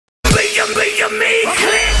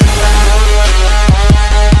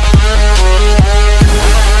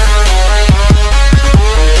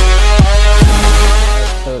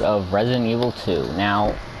Of Resident Evil 2.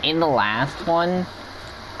 Now, in the last one,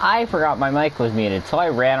 I forgot my mic was muted, so I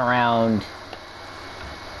ran around,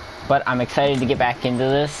 but I'm excited to get back into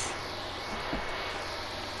this.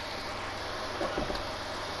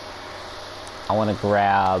 I want to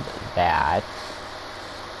grab that.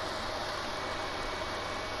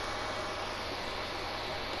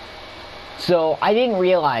 So, I didn't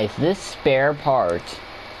realize this spare part,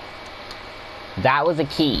 that was a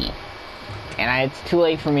key. And it's too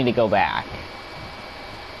late for me to go back.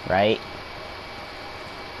 Right?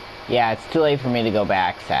 Yeah, it's too late for me to go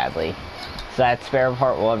back, sadly. So that spare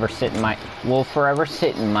part will forever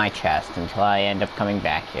sit in my chest until I end up coming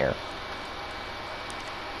back here.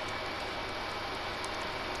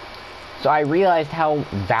 So I realized how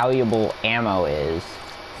valuable ammo is.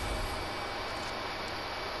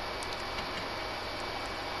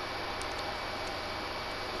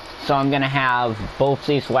 So I'm gonna have both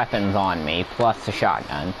these weapons on me, plus the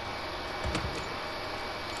shotgun.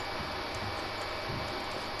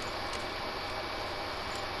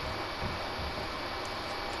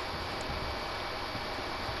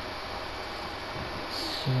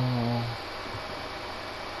 So...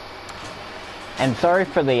 And sorry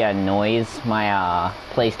for the noise, my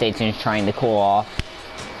PlayStation's trying to cool off.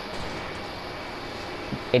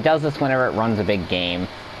 It does this whenever it runs a big game.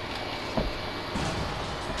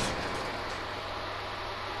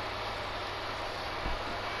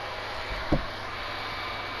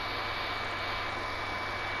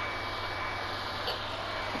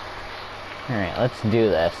 Alright, let's do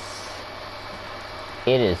this.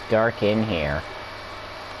 It is dark in here.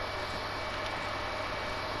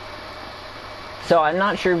 So, I'm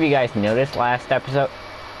not sure if you guys noticed last episode.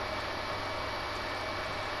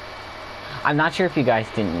 I'm not sure if you guys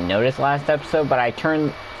didn't notice last episode, but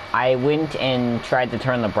I went and tried to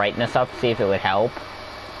turn the brightness up to see if it would help.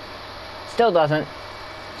 Still doesn't.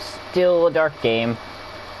 Still a dark game.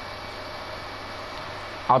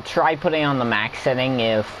 I'll try putting on the max setting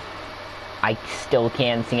if I still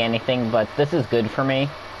can't see anything, but this is good for me.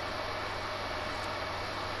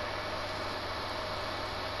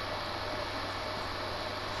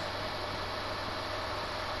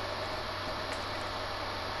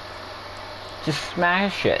 Just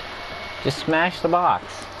smash it. Just smash the box.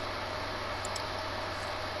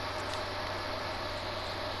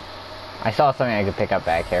 I saw something I could pick up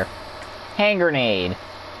back here. Hand grenade.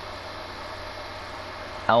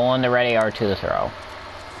 L1 to ready, R2 to throw.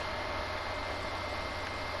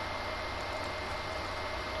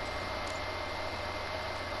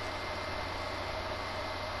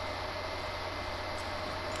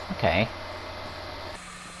 Okay.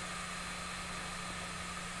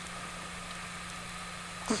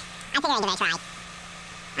 I figured I'd give it a try.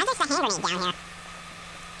 Why is there just a hand grenade down here?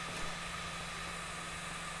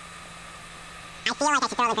 I feel like I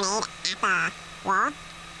should throw the grenade at the wall.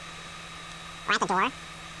 Or at the door.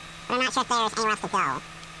 But I'm not sure if there's anywhere else to go.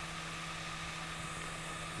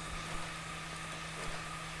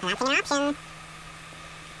 I'm not seeing an option.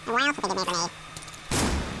 And why else would they give me a grenade?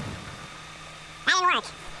 That didn't work.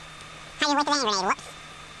 How do you wasted a hand grenade? Whoops.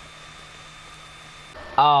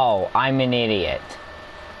 Oh, I'm an idiot.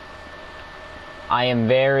 I am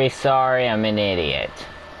very sorry, I'm an idiot.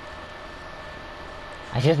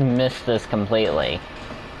 I just missed this completely.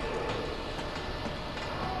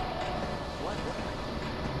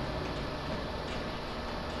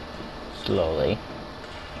 Slowly.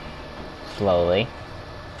 Slowly.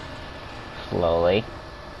 Slowly.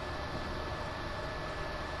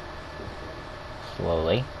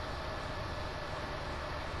 Slowly.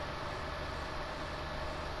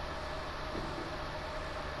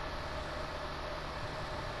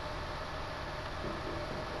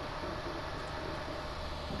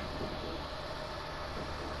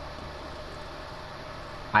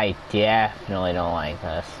 I definitely don't like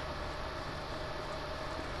this.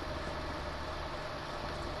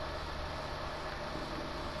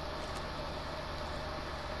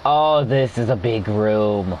 Oh, this is a big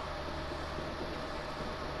room.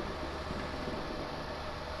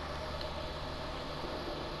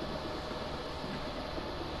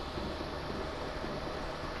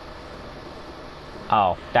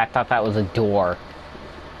 Oh, I thought that was a door.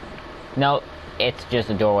 No, it's just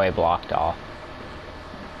a doorway blocked off.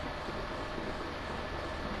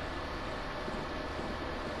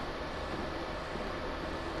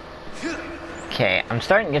 Okay, I'm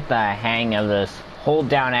starting to get the hang of this hold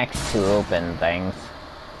down X to open things.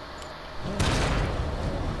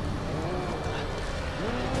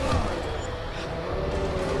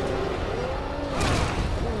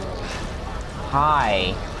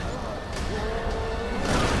 high.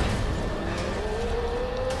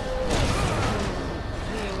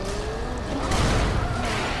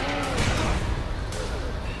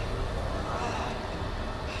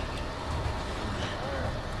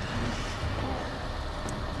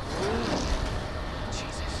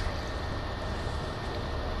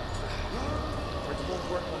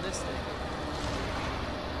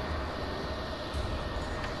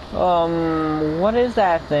 What is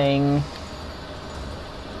that thing?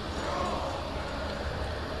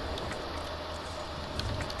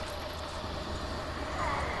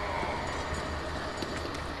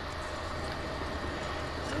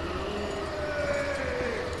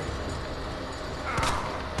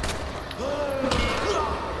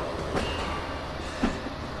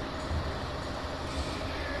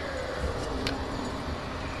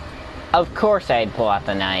 Of course I'd pull out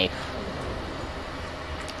the knife.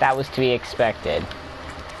 That was to be expected.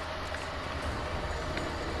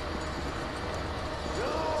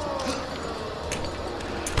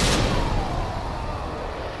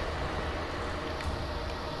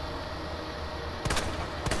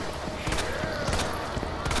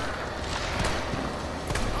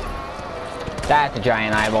 That's a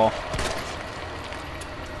giant eyeball.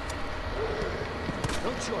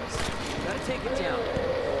 No choice. Gotta take it down.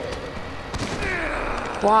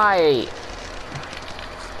 Why?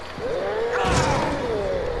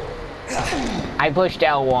 I pushed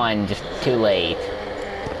L1 just too late.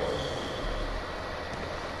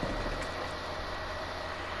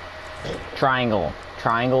 Triangle.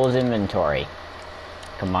 Triangle is inventory.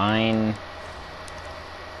 Combine.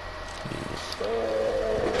 Use.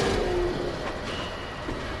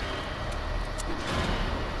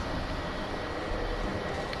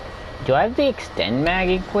 Do I have the extend mag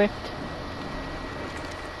equipped?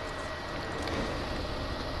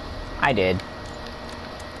 I did.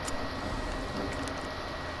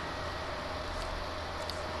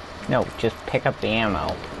 No, just pick up the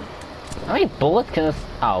ammo. How many bullets can this...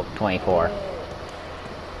 Oh, 24.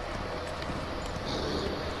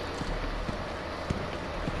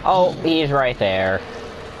 Oh, he's right there.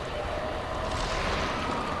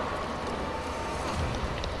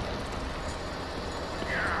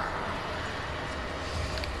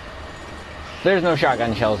 There's no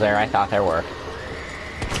shotgun shells there. I thought there were.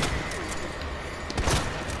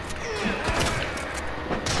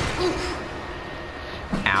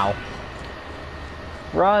 Ow.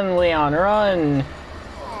 Run, Leon, run!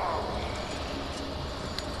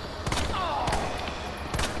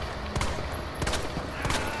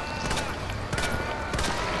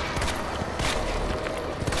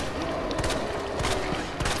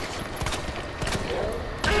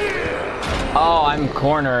 Oh, I'm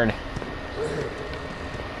cornered.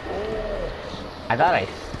 I thought I...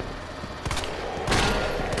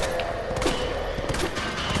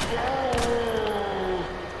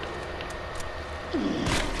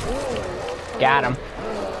 Got him.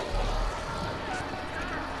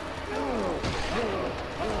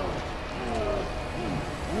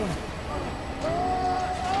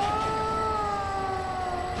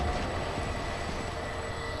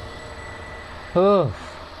 Oof.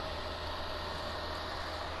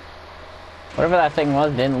 Whatever that thing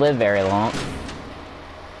was didn't live very long.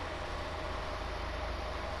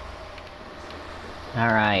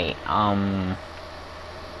 Alright,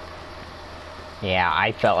 yeah,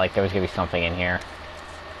 I felt like there was gonna be something in here.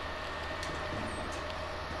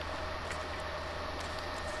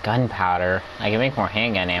 Gunpowder. I can make more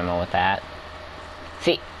handgun ammo with that.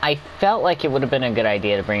 See, I felt like it would have been a good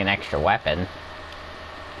idea to bring an extra weapon.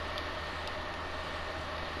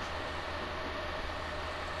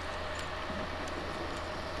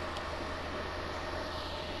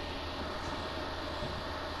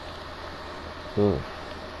 Ooh.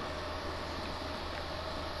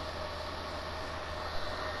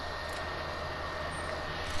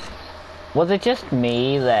 Was it just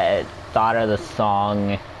me that thought of a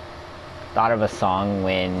song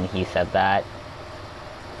when he said that?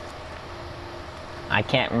 I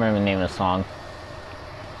can't remember the name of the song.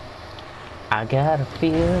 I got a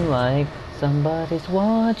feeling like somebody's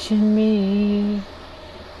watching me.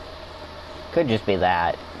 Could just be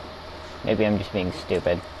that. Maybe I'm just being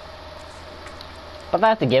stupid. But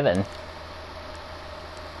that's a given.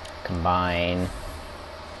 Combine.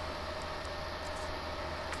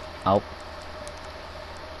 Oh.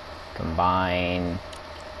 Combine.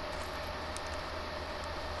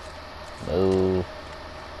 Move.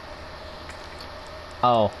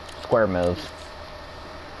 Oh, square moves.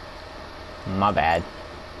 My bad.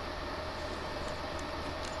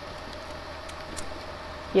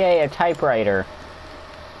 Yay, a typewriter.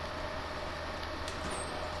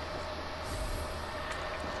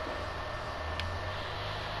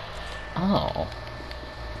 Oh.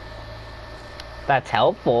 That's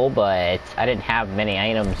helpful, but I didn't have many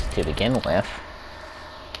items to begin with.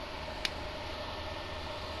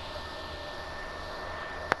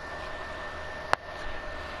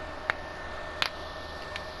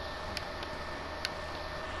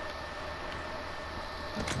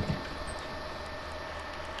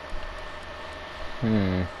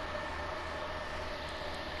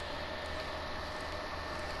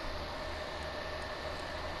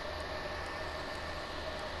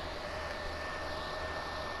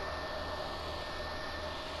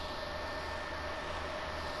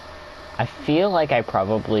 I feel like I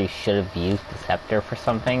probably should have used the scepter for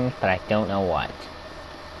something, but I don't know what.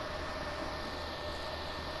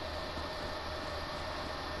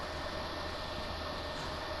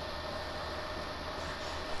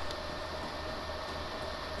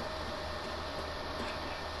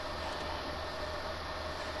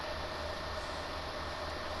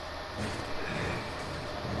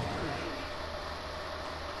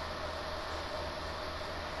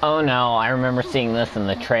 Oh no, I remember seeing this in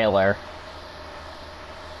the trailer.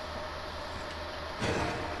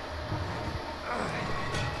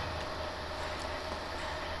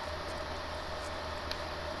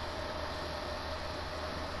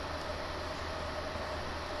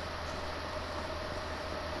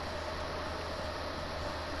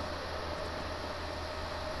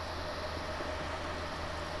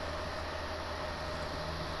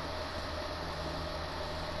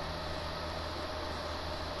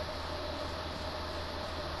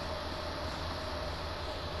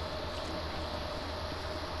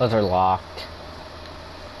 Those are locked.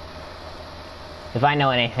 If I know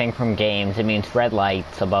anything from games, it means red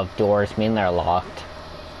lights above doors mean they're locked.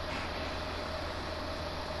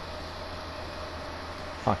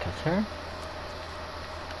 Fuck, is there?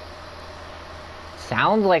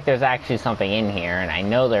 Sounds like there's actually something in here, and I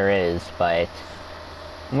know there is, but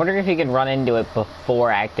I'm wondering if you can run into it before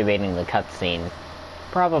activating the cutscene.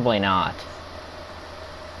 Probably not.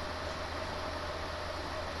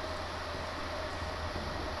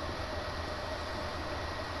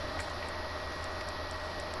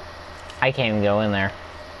 I can't even go in there.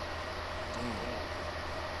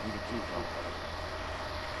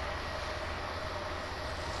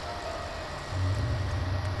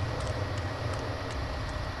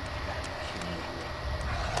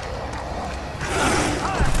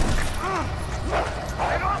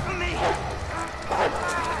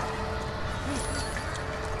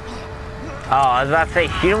 Oh, I was about to say,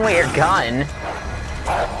 shoot him with your gun.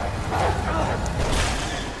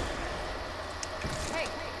 Hey!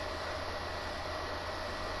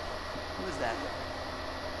 Who is that?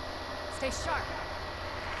 Stay sharp.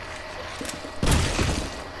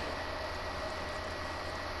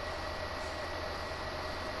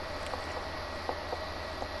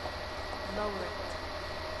 Lower it.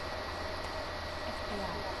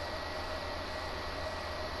 FBI.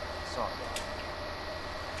 Sorry.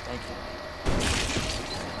 Thank you.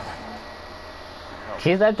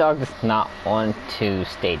 See, that dog does not want to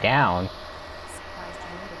stay down.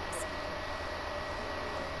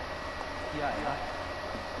 Yeah.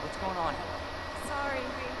 What's going on here? Sorry,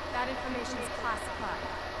 that information is classified.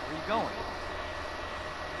 Where are you going?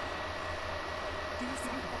 Do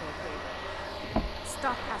something for a favor.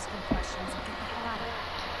 Stop asking questions and get the hell out of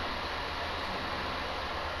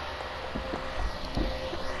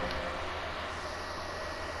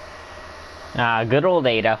here. Ah, good old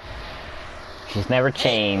Ada. She's never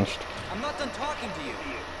changed. I'm not done talking to you.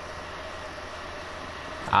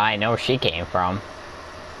 I know where she came from.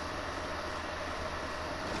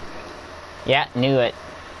 Yeah, knew it.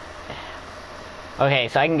 Okay,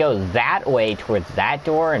 so I can go that way towards that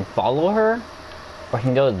door and follow her, or I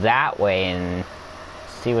can go that way and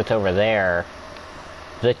see what's over there.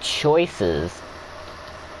 The choices.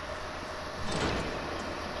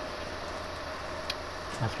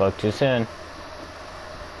 I spoke too soon.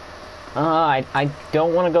 I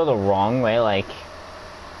don't want to go the wrong way, like...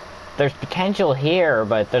 There's potential here,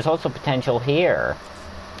 but there's also potential here.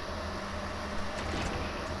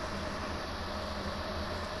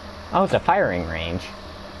 Oh, it's a firing range.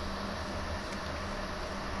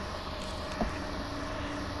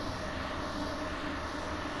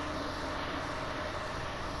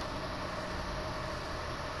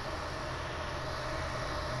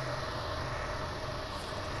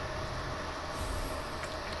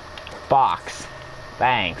 Box.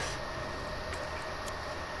 Thanks.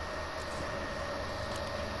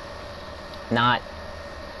 Not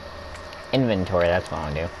inventory, that's what I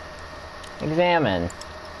want to do. Examine.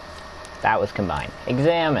 That was combined.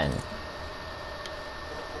 Examine.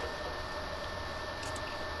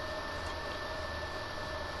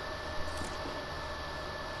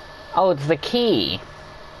 Oh, it's the key.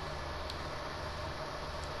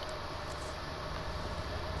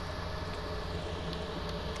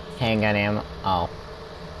 Handgun ammo. Oh.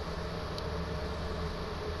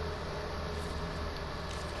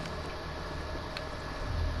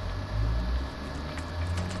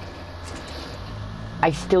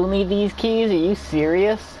 I still need these keys? Are you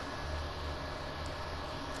serious?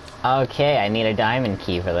 Okay, I need a diamond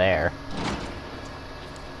key for there.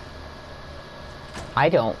 I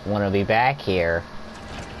don't want to be back here.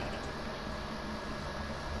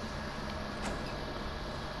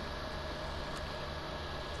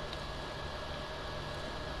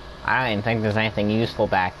 I don't even think there's anything useful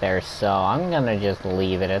back there, so I'm gonna just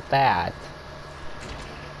leave it at that.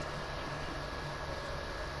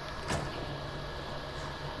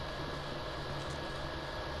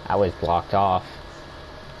 I was blocked off.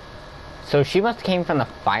 So she must have came from the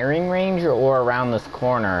firing range or around this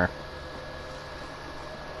corner.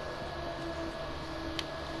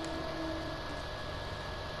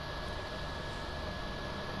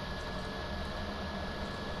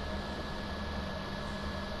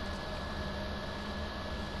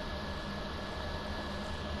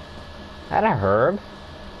 Is that a herb?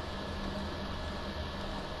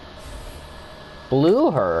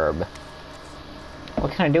 Blue herb.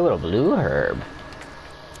 What can I do with a blue herb?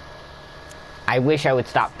 I wish I would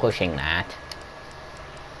stop pushing that.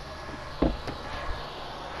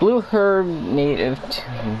 Blue herb native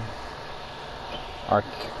to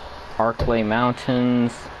Arklay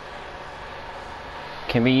Mountains.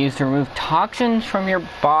 Can be used to remove toxins from your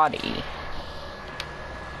body.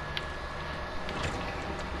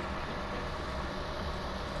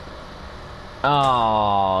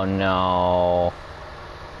 Oh no.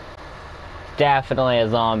 Definitely a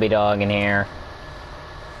zombie dog in here.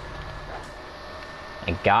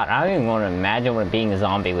 My God, I don't even want to imagine what being a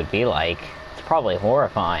zombie would be like. It's probably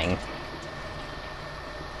horrifying.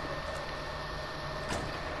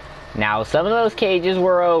 Now, some of those cages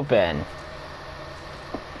were open.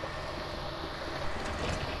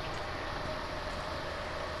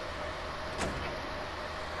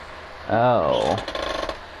 Oh.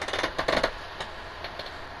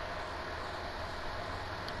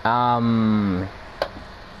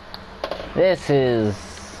 This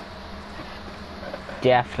is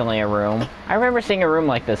definitely a room. I remember seeing a room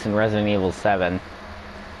like this in Resident Evil 7.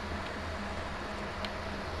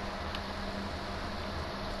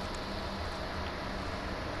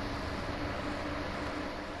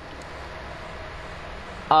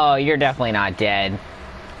 Oh, you're definitely not dead.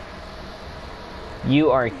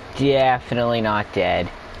 You are definitely not dead.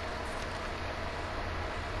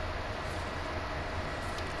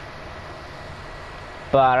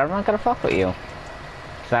 But I'm not gonna fuck with you.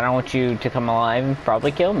 Because I don't want you to come alive and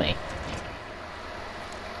probably kill me.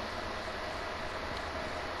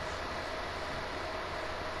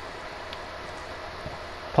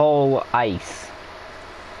 Pole ice.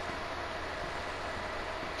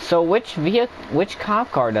 So which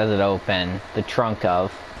cop car does it open the trunk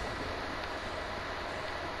of?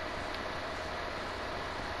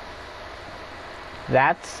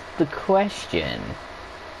 That's the question.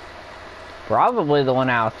 Probably the one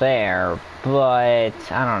out there, but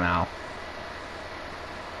I don't know.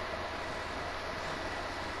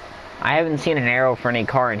 I haven't seen an arrow for any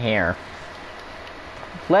car in here.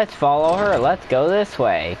 Let's follow her. Let's go this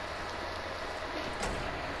way.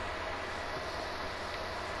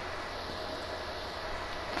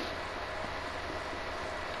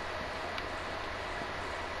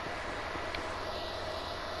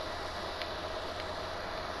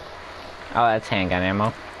 Oh, that's handgun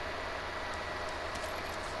ammo.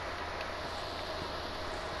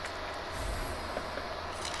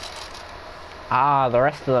 Ah, the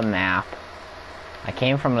rest of the map. I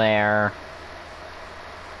came from there.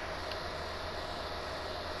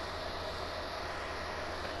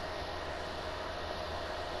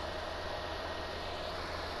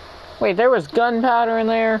 Wait, there was gunpowder in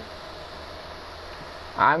there?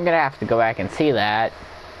 I'm gonna have to go back and see that.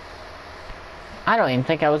 I don't even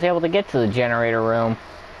think I was able to get to the generator room.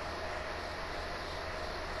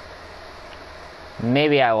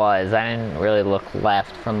 Maybe I was. I didn't really look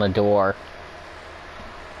left from the door.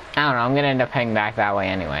 I don't know, I'm gonna end up heading back that way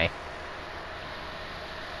anyway.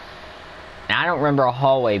 Now, I don't remember a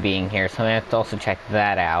hallway being here, so I'm gonna have to also check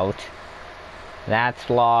that out. That's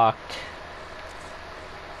locked.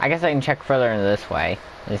 I guess I can check further into this way,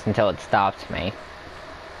 at least until it stops me.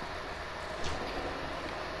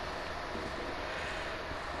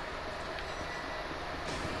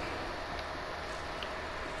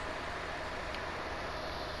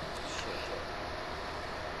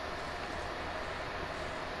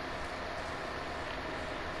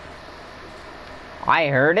 I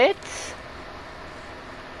heard it,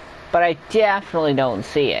 but I definitely don't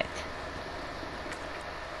see it.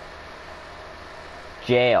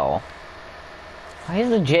 Jail. Why is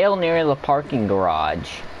the jail near the parking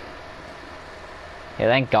garage? Yeah,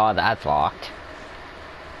 thank God that's locked.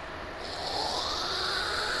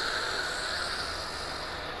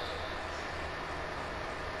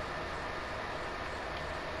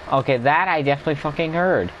 Okay, that I definitely fucking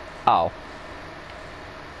heard. Oh.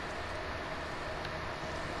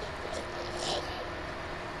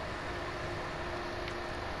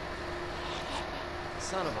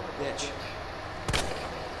 Son of a bitch.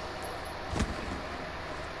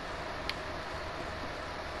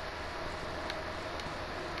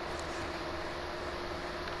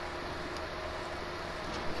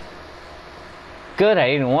 Good,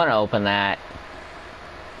 I didn't want to open that.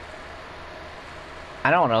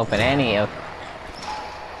 I don't want to open any of...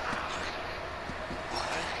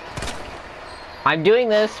 I'm doing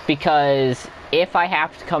this because if I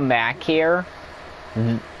have to come back here,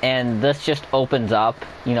 and this just opens up,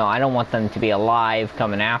 you know, I don't want them to be alive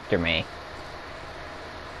coming after me.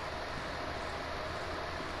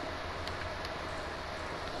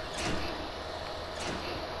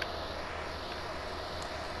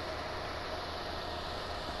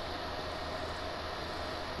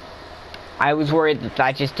 I was worried that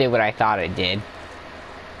I just did what I thought it did.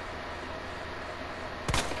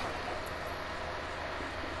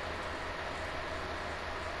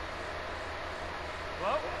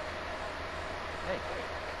 Hello? Hey. A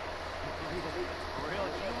real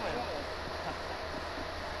human.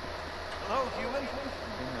 Hello, human.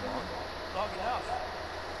 You've been here long? Long enough.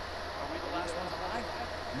 Are we the last ones alive?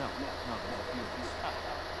 No, there's a few of us.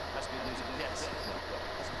 That's good news if it is.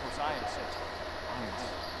 I suppose Irons said so. Irons?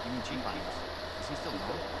 You mean Chief Irons? Is he still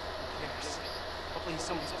around? Who cares? Hopefully he's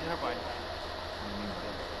somebody's dinner by now. What do you mean by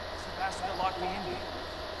that? It's the bastard that locked me in here.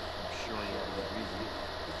 I'm sure he had a good reason.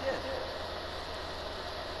 He did.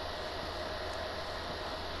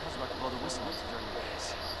 I was about to blow the whistle on his dirty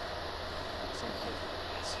ass. Some kid.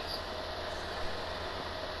 Yes.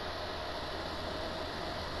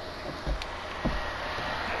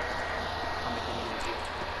 I'm making it easy.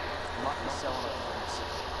 Lock the cell up for this.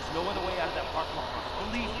 There's no other way out of that parking lot.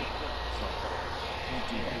 Believe me. So, can't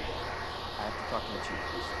do that. I have to talk to the chief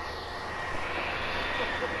first.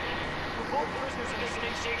 We're both prisoners in this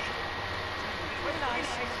station. Play nice.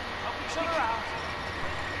 Help each other out.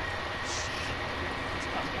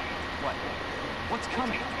 What? What's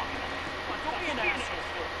coming? Don't be an asshole.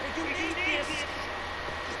 If you need this,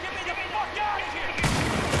 just get me the fuck out of here!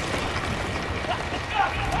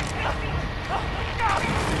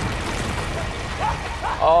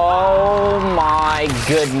 Oh my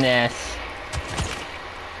goodness.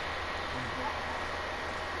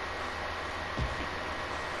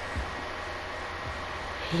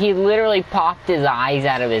 He literally popped his eyes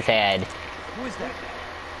out of his head. Who is that?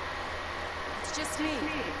 It's just me. So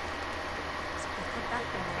put that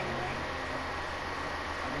thing away.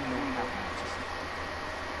 I don't know what happened. It's just...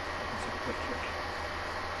 It's a quick trick.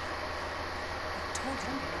 I told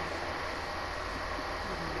you.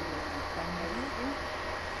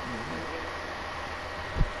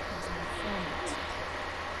 He's an informant.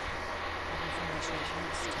 That information is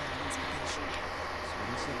used in an investigation. So what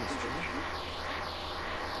he said was true?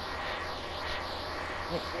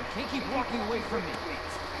 Look, you can't keep walking away from me. I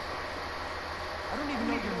don't even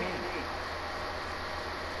know your name.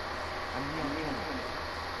 I'm Leon Kennedy.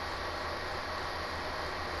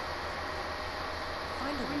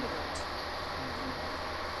 Find a window out.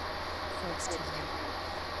 Folks to me.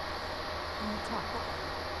 And we'll talk.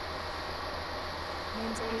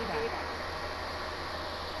 Name's Ada.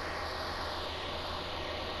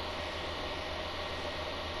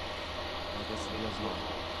 I guess the deal's on.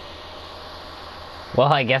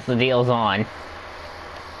 Well, I guess the deal's on.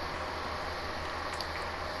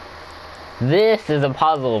 This is a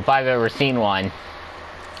puzzle if I've ever seen one.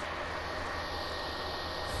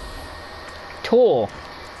 Tool.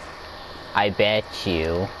 I bet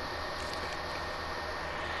you.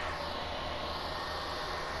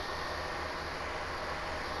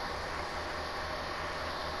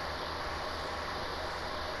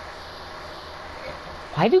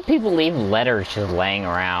 Why do people leave letters just laying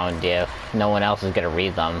around if no one else is gonna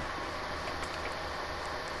read them?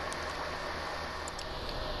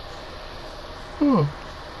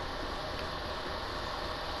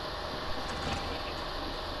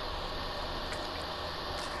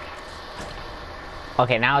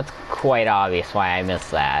 Okay, now it's quite obvious why I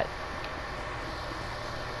missed that.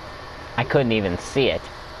 I couldn't even see it.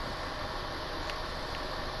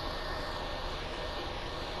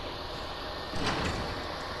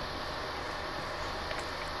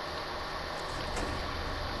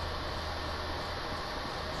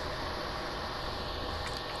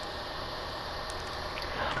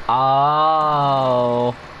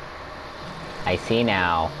 Oh, I see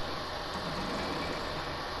now.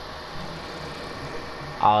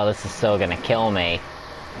 Oh, this is so gonna kill me.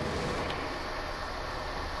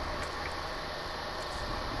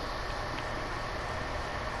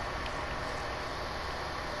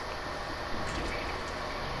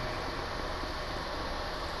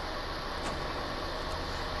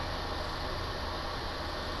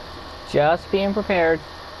 Just being prepared.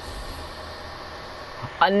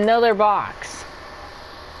 Another box.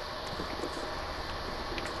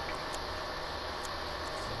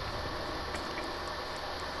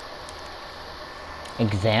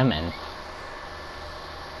 Examine.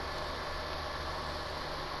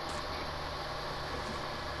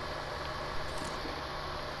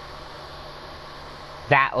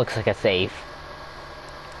 That looks like a safe.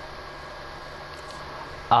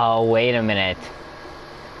 Oh, wait a minute.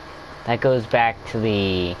 That goes back to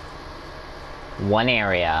the one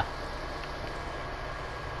area.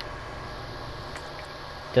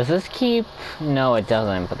 Does this keep? No, it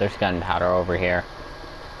doesn't, but there's gunpowder over here.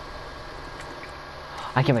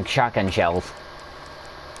 I can make shotgun shells.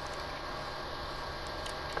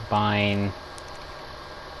 Combine.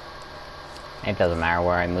 It doesn't matter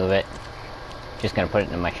where I move it. Just gonna put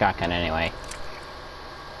it in my shotgun anyway.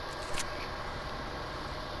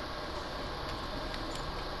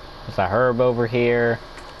 There's a herb over here.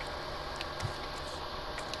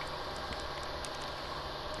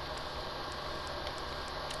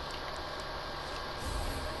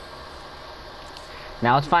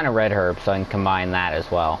 Now let's find a red herb so I can combine that as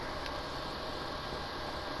well.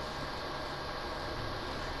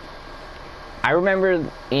 I remember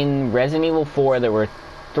in Resident Evil 4 there were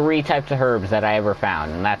 3 types of herbs that I ever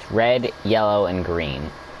found, and that's red, yellow, and green.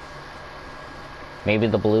 Maybe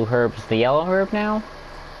the blue herb's the yellow herb now?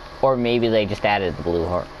 Or maybe they just added the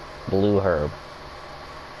blue herb.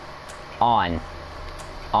 On.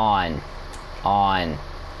 On. On.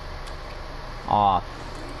 Off.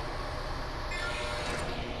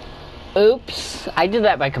 Oops! I did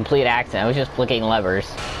that by complete accident. I was just flicking levers.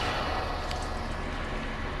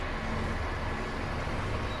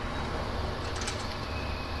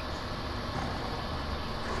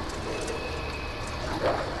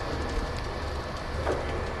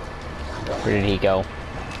 Where did he go?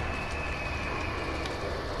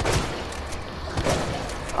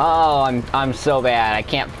 Oh, I'm so bad. I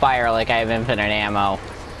can't fire like I have infinite ammo.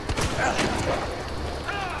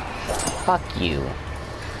 Fuck you.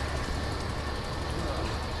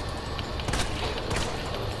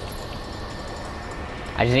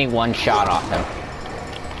 I just need one shot off him.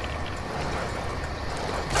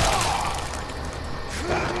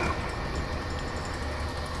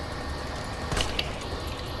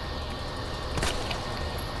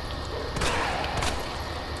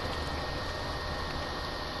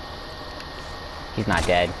 He's not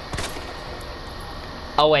dead.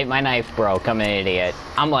 Oh wait, my knife broke. I'm an idiot.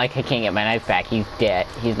 I'm like, I can't get my knife back. He's dead.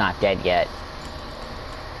 He's not dead yet.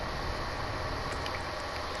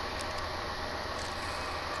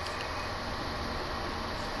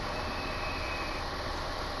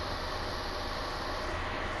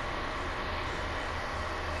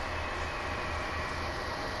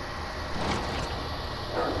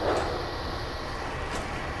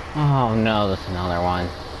 Oh no, there's another one.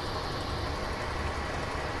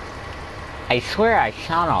 I swear I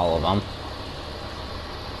shot all of them.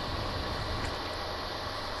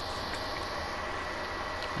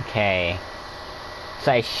 Okay.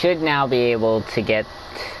 So I should now be able to get...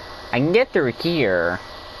 I can get through here,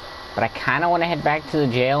 but I kind of want to head back to the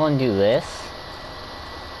jail and do this.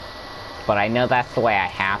 But I know that's the way I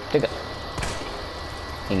have to go.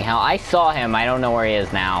 Hell, I saw him. I don't know where he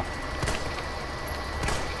is now.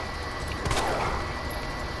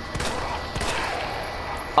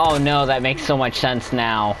 Oh no, that makes so much sense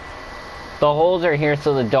now. The holes are here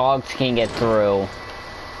so the dogs can get through.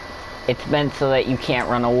 It's meant so that you can't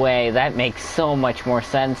run away. That makes so much more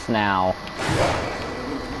sense now.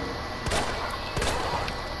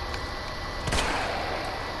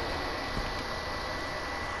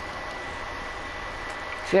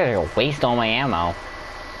 Just gotta waste all my ammo.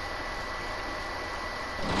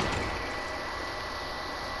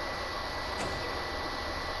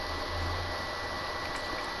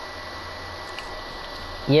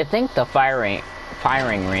 You'd think the firing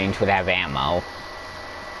range would have ammo,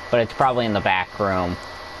 but it's probably in the back room.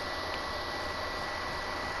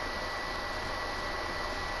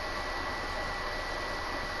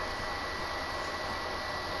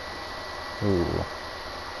 Ooh.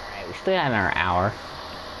 Alright, we still got another hour.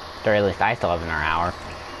 Or at least I still have another hour.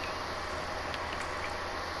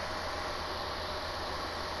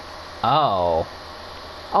 Oh.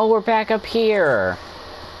 Oh, we're back up here.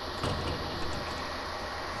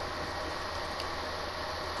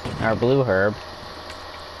 Our blue herb.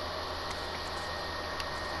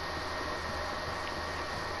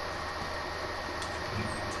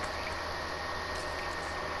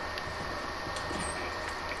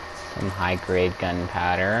 Some high-grade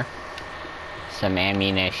gunpowder. Some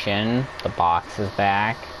ammunition. The box is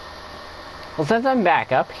back. Well, since I'm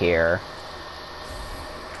back up here,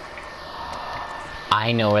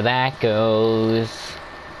 I know where that goes.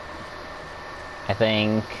 I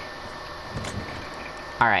think.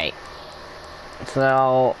 Alright.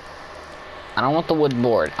 So, I don't want the wood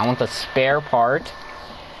board. I want the spare part.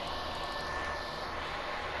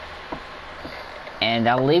 And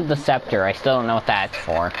I'll leave the scepter. I still don't know what that's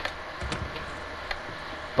for.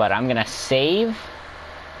 But I'm gonna save.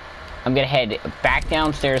 I'm gonna head back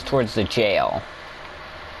downstairs towards the jail.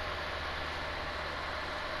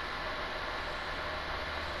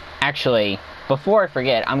 Actually, before I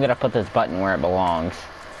forget, I'm gonna put this button where it belongs.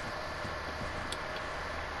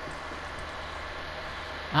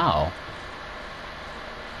 Oh.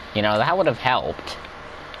 You know, that would have helped.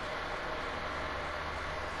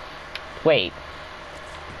 Wait.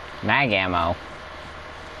 Mag ammo.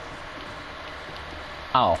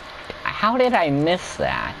 Oh. How did I miss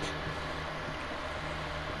that?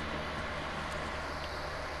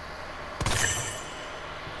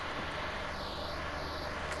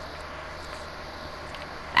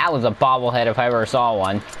 That was a bobblehead if I ever saw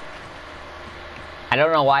one. I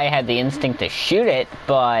don't know why I had the instinct to shoot it,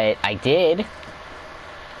 but I did.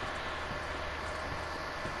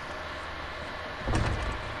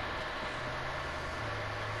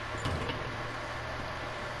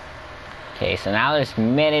 Okay, so now there's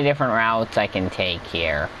many different routes I can take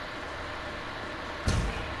here.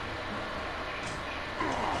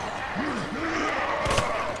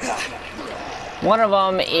 One of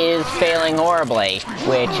them is failing horribly,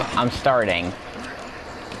 which I'm starting.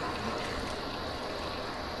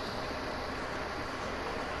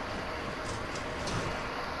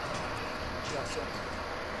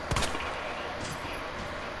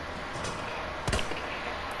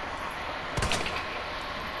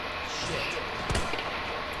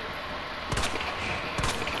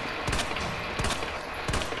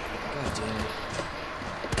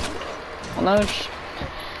 Well, no,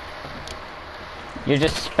 you're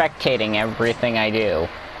just spectating everything I do.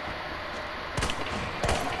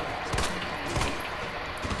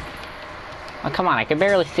 Oh, come on, I can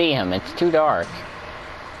barely see him. It's too dark.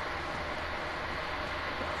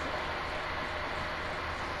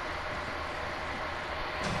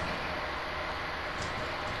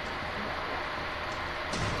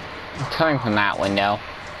 I'm coming from that window.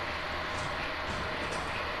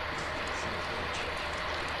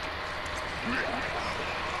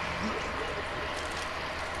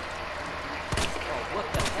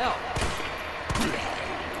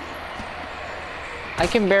 I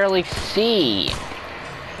can barely see.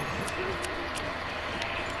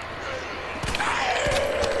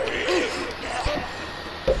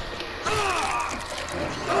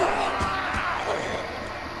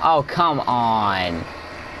 Oh, come on.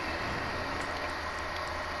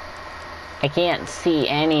 I can't see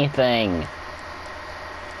anything.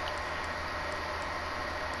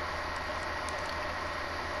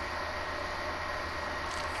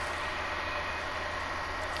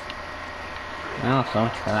 Oh, so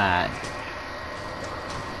much for that.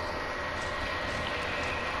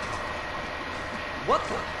 What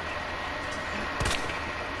the?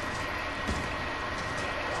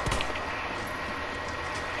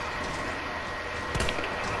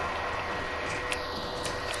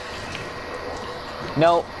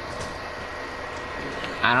 Nope.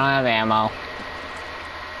 I don't have ammo.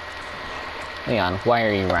 Leon, why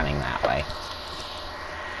are you running that way?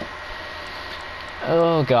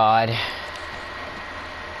 Oh, God.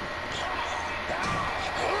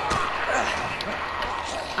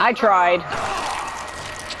 I tried.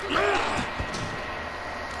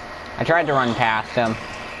 I tried to run past him.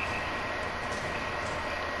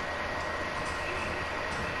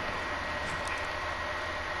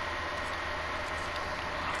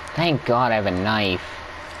 Thank God I have a knife.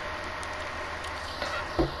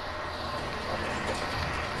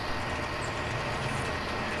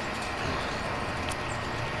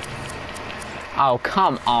 Oh,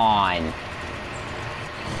 come on.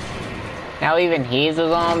 Now even he's a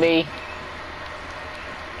zombie?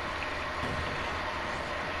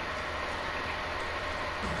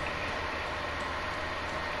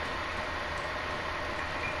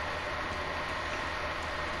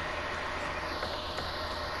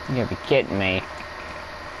 You gotta be kidding me.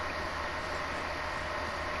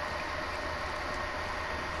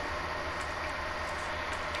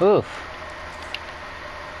 Oof.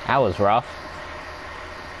 That was rough.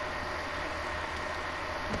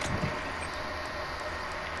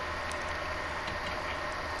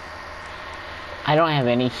 I don't have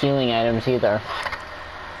any healing items either.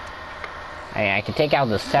 I could take out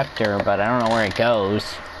the scepter, but I don't know where it goes.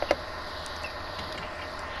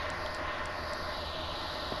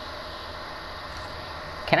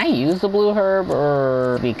 Can I use the blue herb,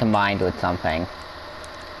 or be combined with something?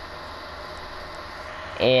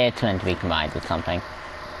 It's meant to be combined with something.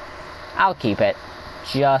 I'll keep it,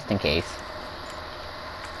 just in case.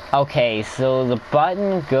 Okay, so the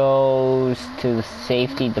button goes to the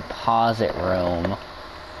safety deposit room.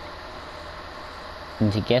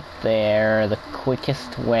 And to get there, the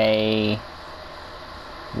quickest way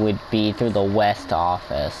would be through the west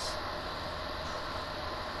office.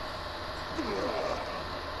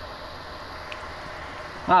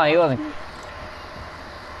 Oh, he wasn't.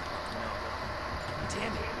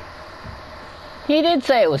 Damn it. He did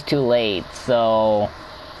say it was too late, so...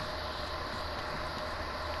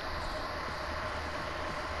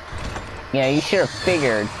 Yeah, you should have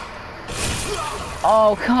figured.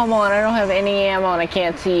 Oh, come on, I don't have any ammo and I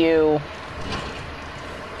can't see you.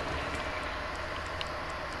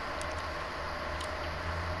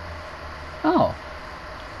 Oh.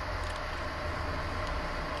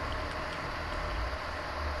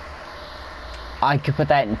 I could put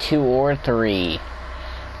that in 2 or 3.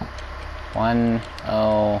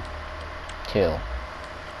 102.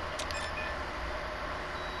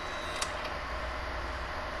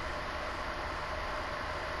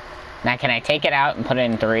 Now can I take it out and put it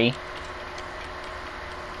in 3?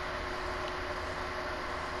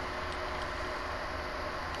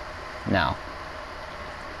 No.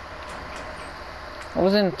 What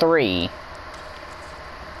was in 3?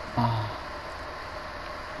 Oh.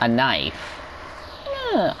 A knife.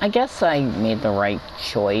 Yeah, I guess I made the right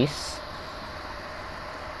choice.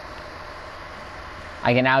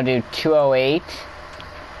 I can now do 208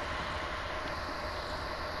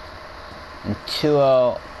 and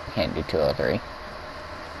 20. Can't do 203.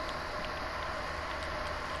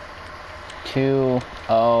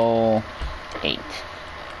 208.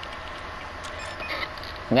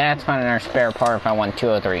 I'm gonna have to find another spare part if I want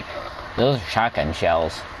 203. Those are shotgun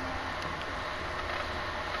shells.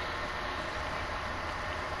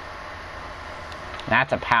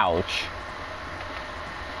 That's a pouch.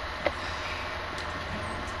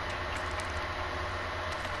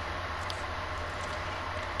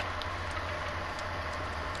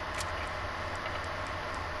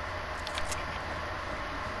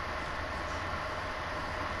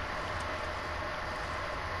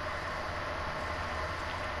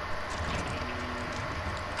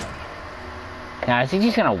 Now, is he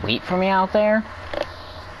just gonna wait for me out there?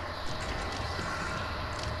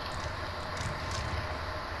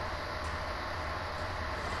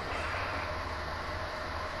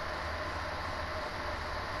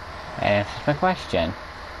 That's my question.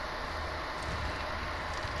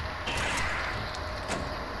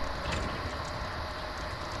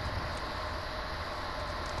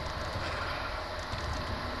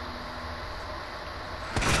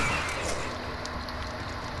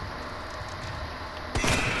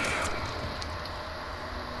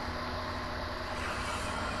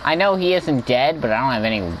 I know he isn't dead, but I don't have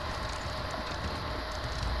any...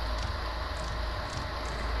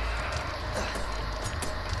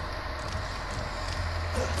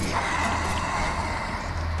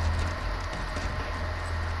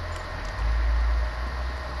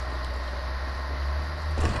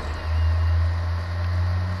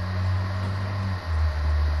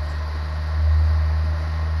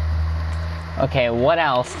 Okay, what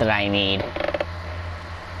else did I need?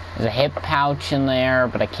 There's a hip pouch in there,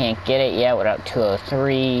 but I can't get it yet without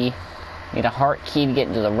 203. Need a heart key to get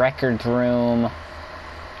into the records room.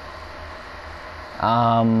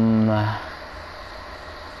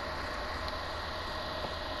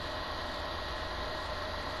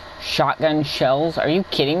 Shotgun shells? Are you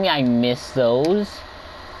kidding me? I missed those.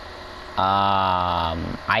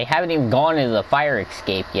 I haven't even gone into the fire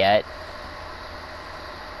escape yet.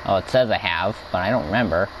 Oh, it says I have, but I don't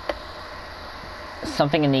remember.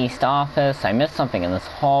 Something in the east office. I missed something in this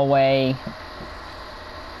hallway.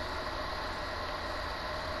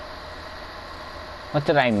 What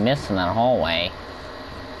did I miss in that hallway?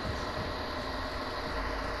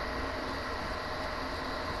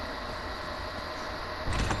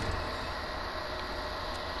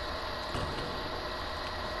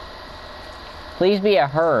 Please be a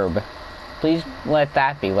herb. Please let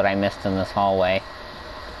that be what I missed in this hallway.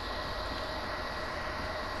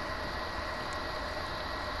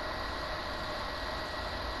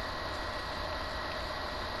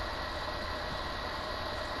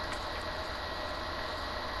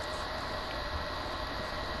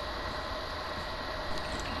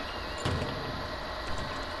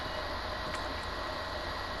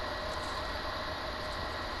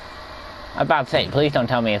 I'm about to say, please don't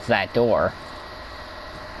tell me it's that door.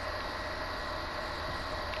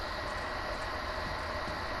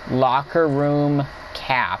 Locker room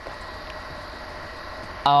cap.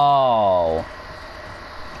 Oh.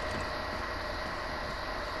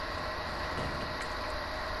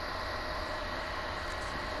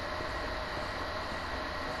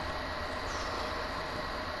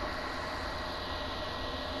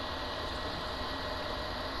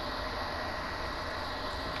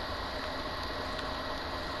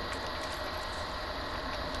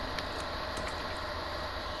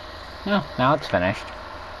 No, now it's finished.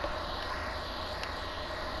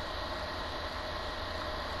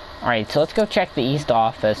 Alright, so let's go check the east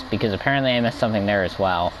office, because apparently I missed something there as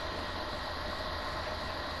well.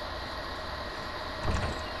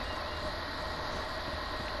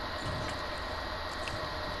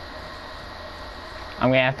 I'm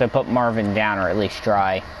gonna have to put Marvin down, or at least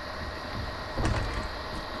try.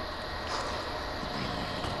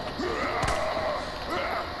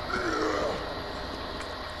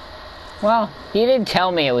 Well, he didn't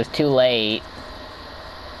tell me it was too late.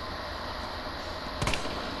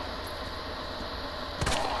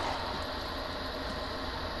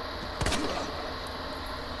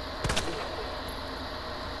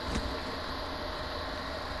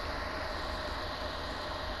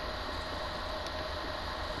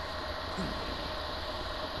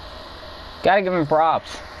 Gotta give him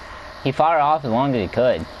props. He fought it off as long as he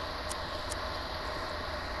could.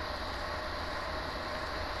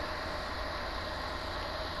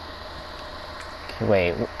 Okay,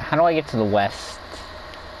 wait, how do I get to the west,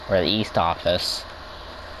 or the east office?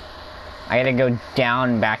 I gotta go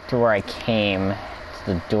down back to where I came,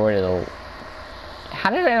 to the door to the... How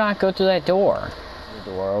did I not go through that door?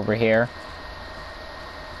 The door over here.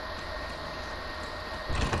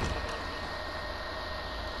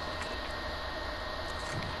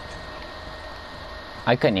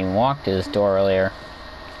 I couldn't even walk to this door earlier.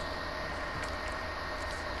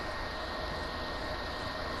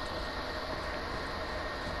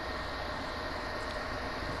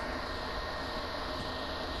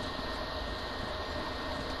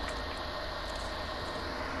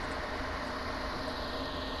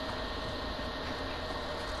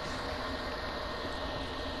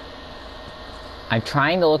 I'm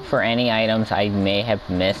trying to look for any items I may have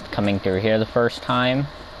missed coming through here the first time.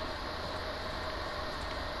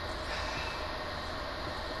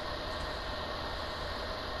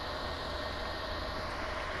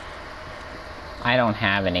 I don't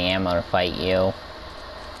have any ammo to fight you.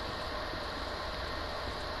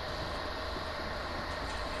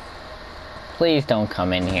 Please don't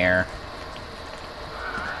come in here.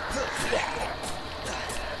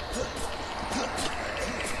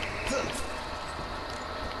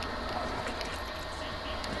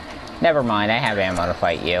 Never mind, I have ammo to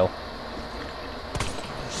fight you.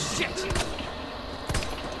 Shit!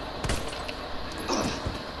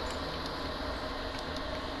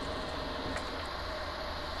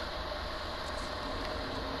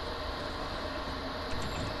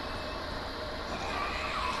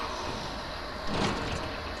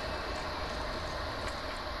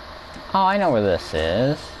 Oh, I know where this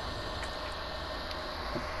is.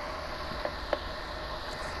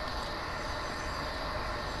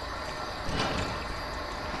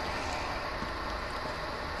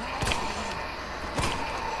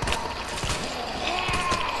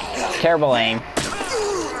 Terrible aim.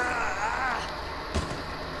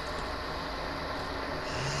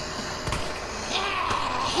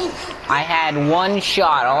 I had one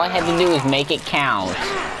shot. All I had to do was make it count.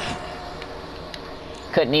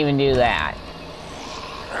 Couldn't even do that.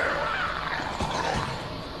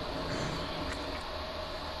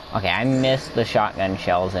 Okay, I missed the shotgun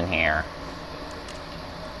shells in here.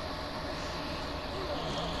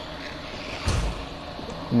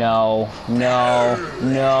 No, no,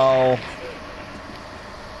 no.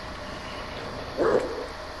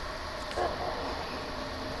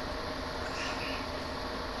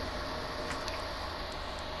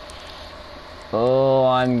 Oh,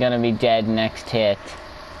 I'm gonna be dead next hit.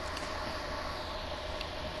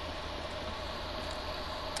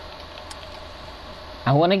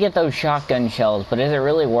 I want to get those shotgun shells, but is it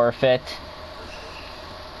really worth it?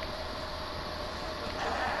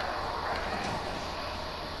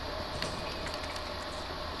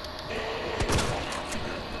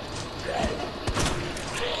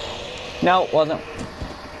 No, wasn't.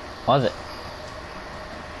 Was it?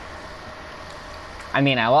 I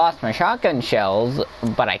mean, I lost my shotgun shells,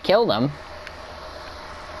 but I killed them.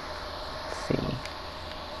 Let's see.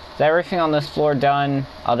 Is everything on this floor done,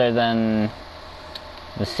 other than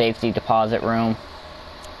the safety deposit room?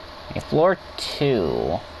 Okay, floor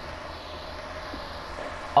 2.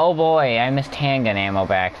 Oh boy, I missed handgun ammo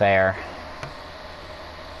back there.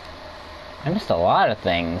 I missed a lot of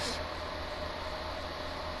things.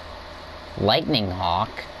 Lightning Hawk?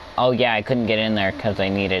 Oh yeah, I couldn't get in there because I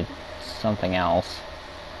needed something else.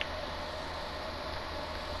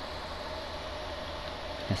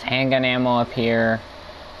 There's handgun ammo up here.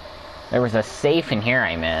 There was a safe in here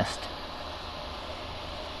I missed.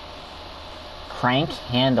 Crank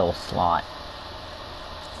handle slot.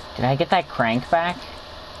 Did I get that crank back?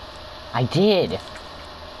 I did!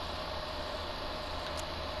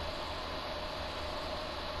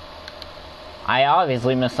 I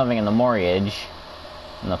obviously missed something in the mortgage.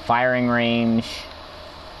 In the firing range.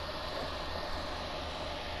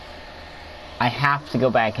 I have to go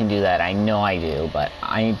back and do that. I know I do, but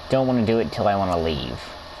I don't want to do it until I want to leave.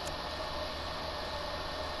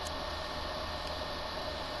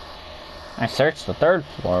 I searched the third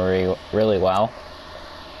floor really well.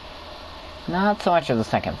 Not so much of the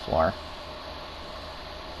second floor.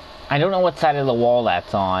 I don't know what side of the wall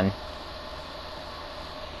that's on.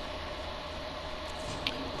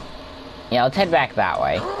 Yeah, let's head back that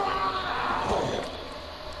way.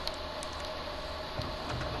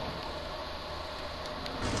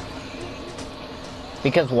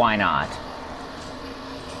 Because why not?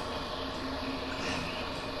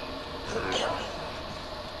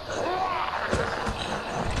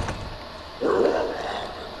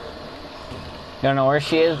 Don't know where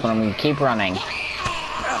she is, but I'm gonna keep running.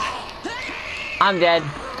 I'm dead.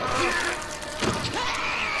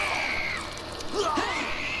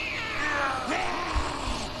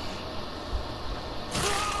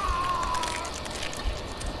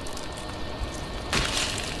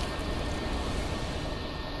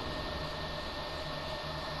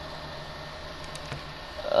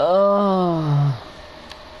 Oh.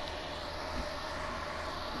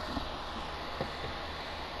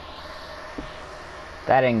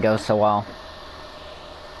 That didn't go so well.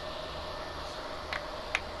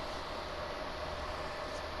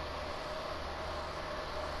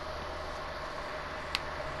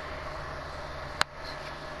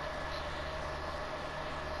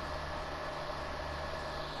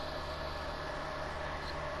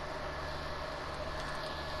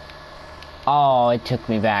 Oh, it took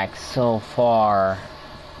me back so far.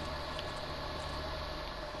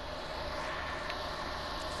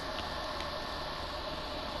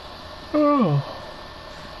 Oh.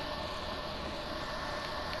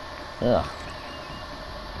 Ugh.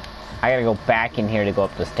 I gotta go back in here to go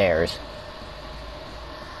up the stairs.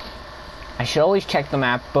 I should always check the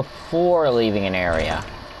map before leaving an area.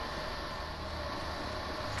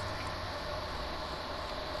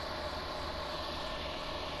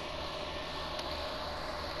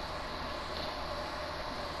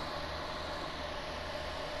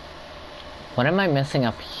 What am I missing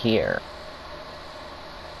up here?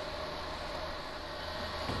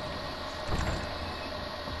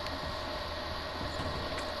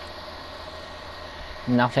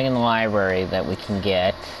 Nothing in the library that we can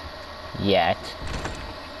get yet.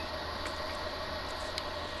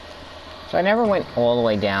 So I never went all the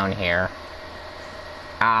way down here.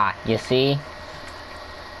 Ah, you see?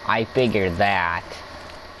 I figured that.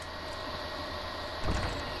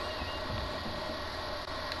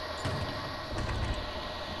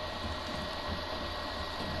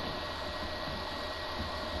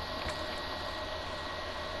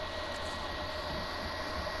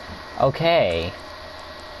 Okay.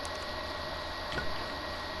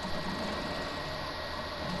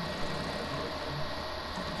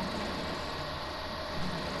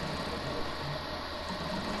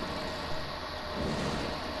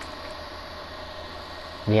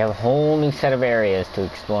 We have a whole new set of areas to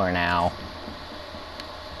explore now.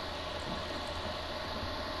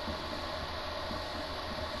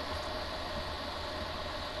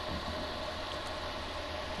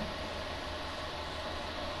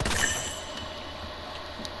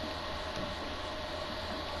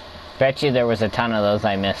 Bet you there was a ton of those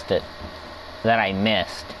I missed.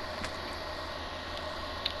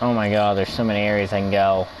 Oh my god, there's so many areas I can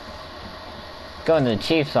go. Go into the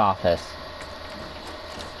chief's office.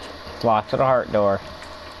 It's locked with a heart door.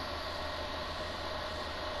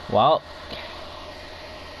 Well,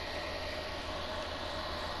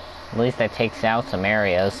 at least that takes out some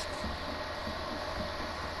areas.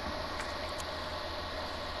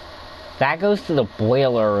 That goes to the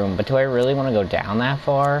boiler room, but do I really want to go down that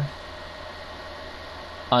far?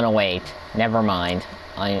 Oh no, wait. Never mind.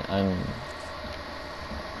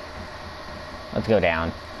 Let's go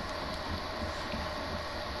down.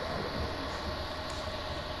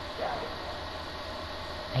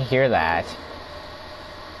 I hear that.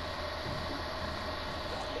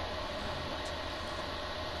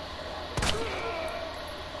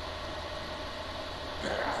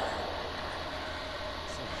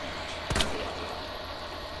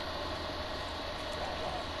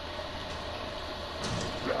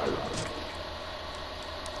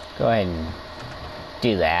 Go ahead and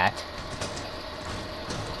do that.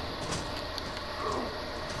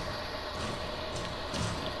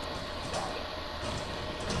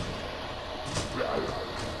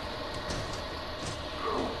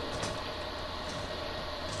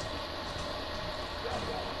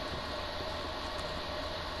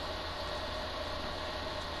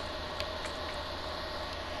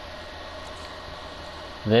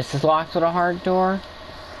 This is locked with a heart door?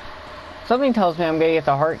 Something tells me I'm gonna get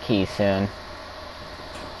the heart key soon.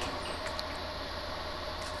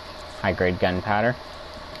 High grade gunpowder.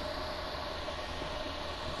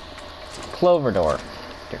 Clover door.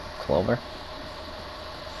 Clover?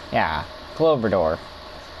 Yeah, Clover door.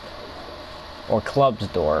 Or Club's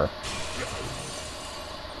door.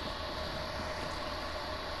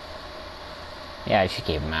 Yeah, I should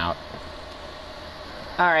keep him out.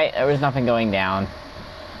 Alright, there was nothing going down.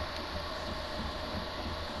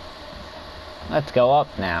 Let's go up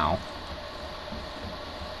now.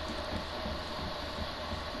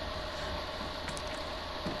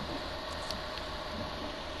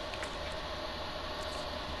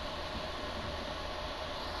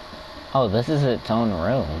 Oh, this is its own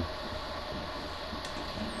room.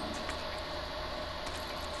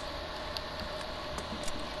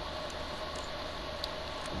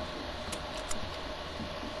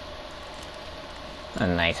 A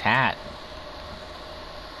nice hat.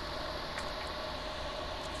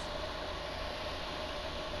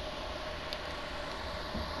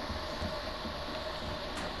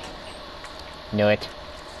 Knew it.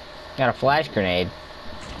 Got a flash grenade.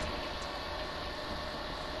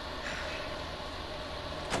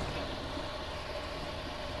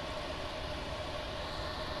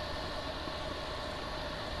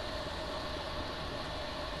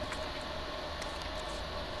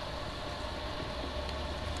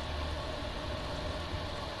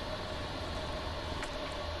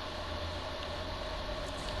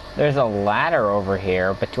 There's a ladder over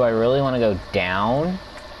here, but do I really want to go down?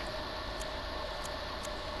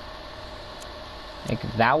 Like,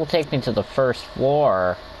 that will take me to the first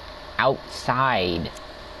floor outside.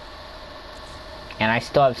 And I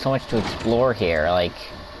still have so much to explore here, like...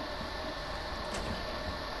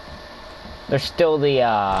 There's still the,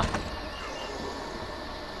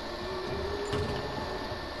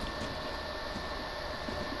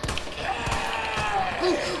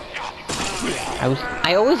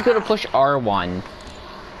 I always go to push R1.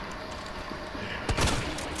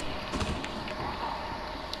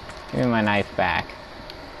 Give me my knife back.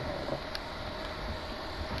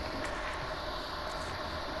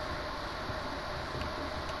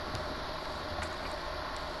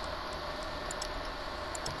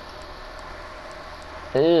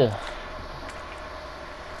 Ugh.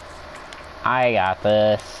 I got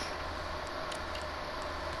this.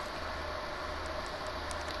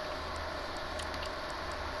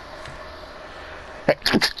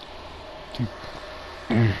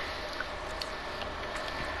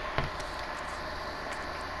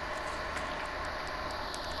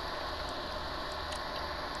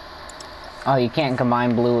 Oh, you can't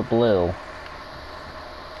combine blue with blue.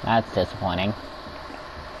 That's disappointing.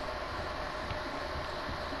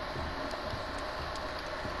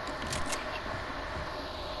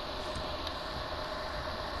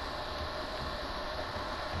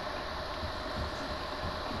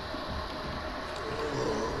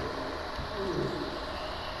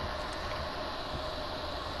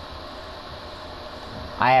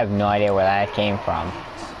 I have no idea where that came from.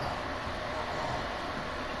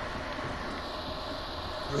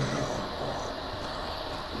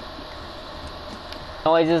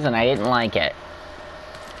 Noises, and I didn't like it.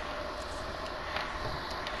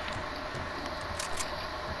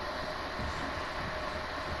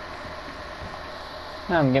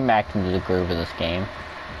 I'm getting back into the groove of this game.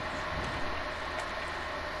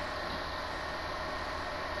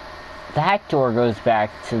 That door goes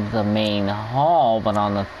back to the main hall, but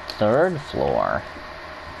on the 3rd floor.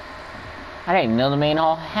 I didn't know the main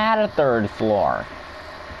hall had a 3rd floor.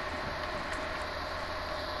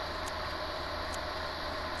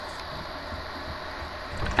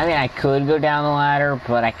 I mean, I could go down the ladder,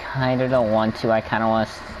 but I kind of don't want to. I kind of want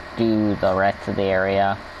to do the rest of the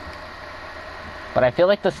area. But I feel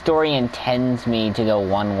like the story intends me to go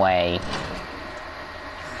one way.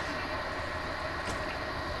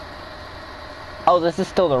 Oh, this is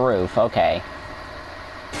still the roof. Okay.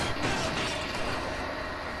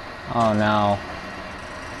 Oh, no.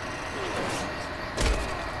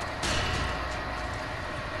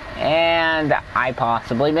 And I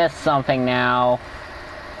possibly missed something now.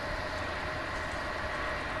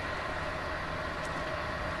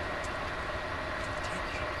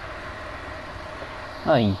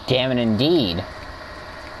 Oh, damn it indeed.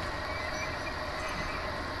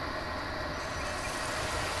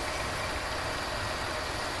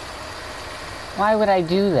 Why would I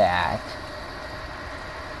do that?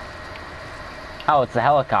 Oh, it's a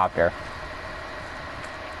helicopter.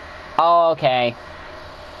 Oh, okay.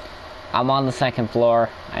 I'm on the second floor.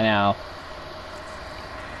 I know.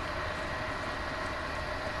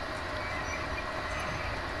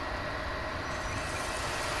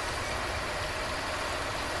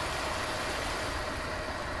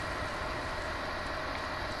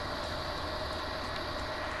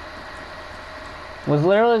 Was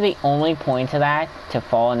literally the only point to that to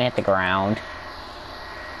fall and hit the ground.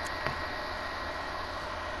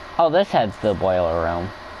 Oh, this heads to the boiler room.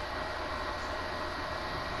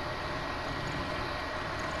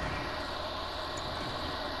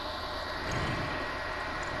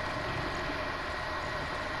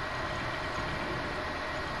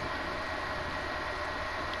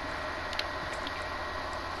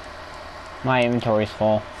 My inventory's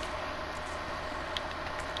full.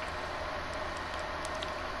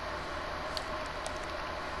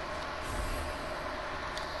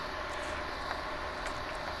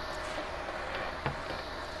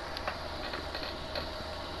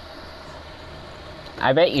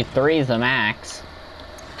 I bet you 3 is the max.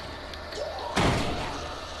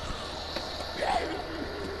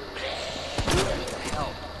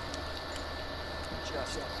 Hell.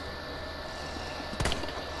 Just.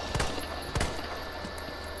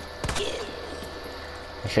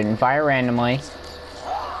 I shouldn't fire randomly.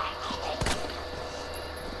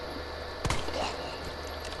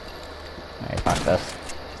 Alright, fuck this.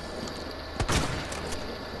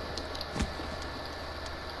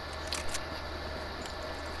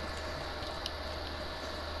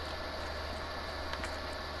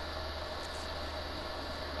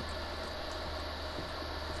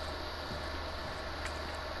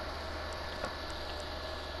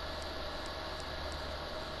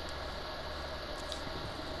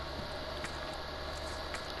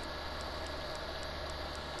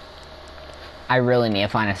 I really need to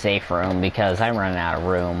find a safe room because I'm running out of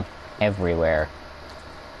room everywhere.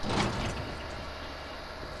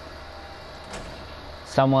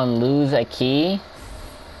 Someone lose a key?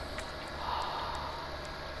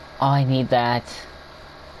 Oh, I need that.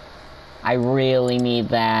 I really need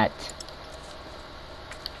that.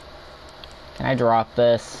 Can I drop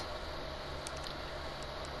this?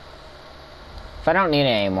 If I don't need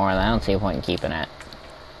it anymore, then I don't see a point in keeping it.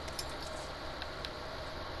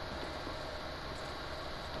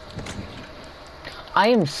 I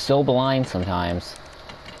am so blind sometimes.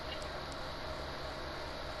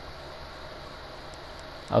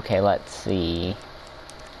 Okay, let's see.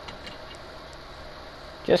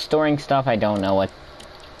 Just storing stuff, I don't know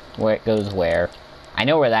where it goes where. I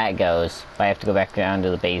know where that goes, but I have to go back down to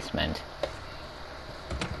the basement.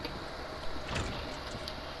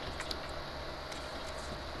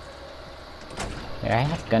 Wait, I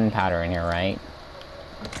have gunpowder in here, right?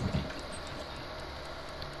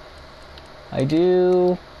 I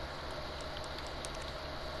do.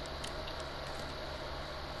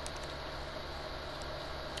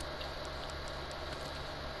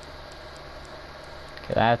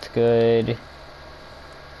 Okay, that's good.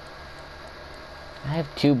 I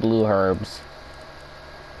have 2 blue herbs.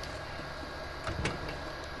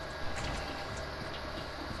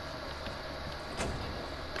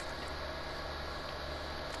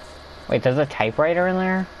 Wait, there's a typewriter in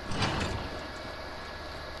there?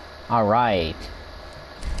 Alright.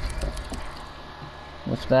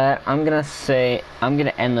 With that, I'm gonna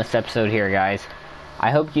end this episode here, guys.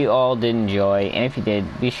 I hope you all did enjoy, and if you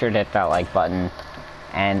did, be sure to hit that like button,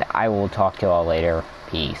 and I will talk to you all later.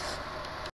 Peace.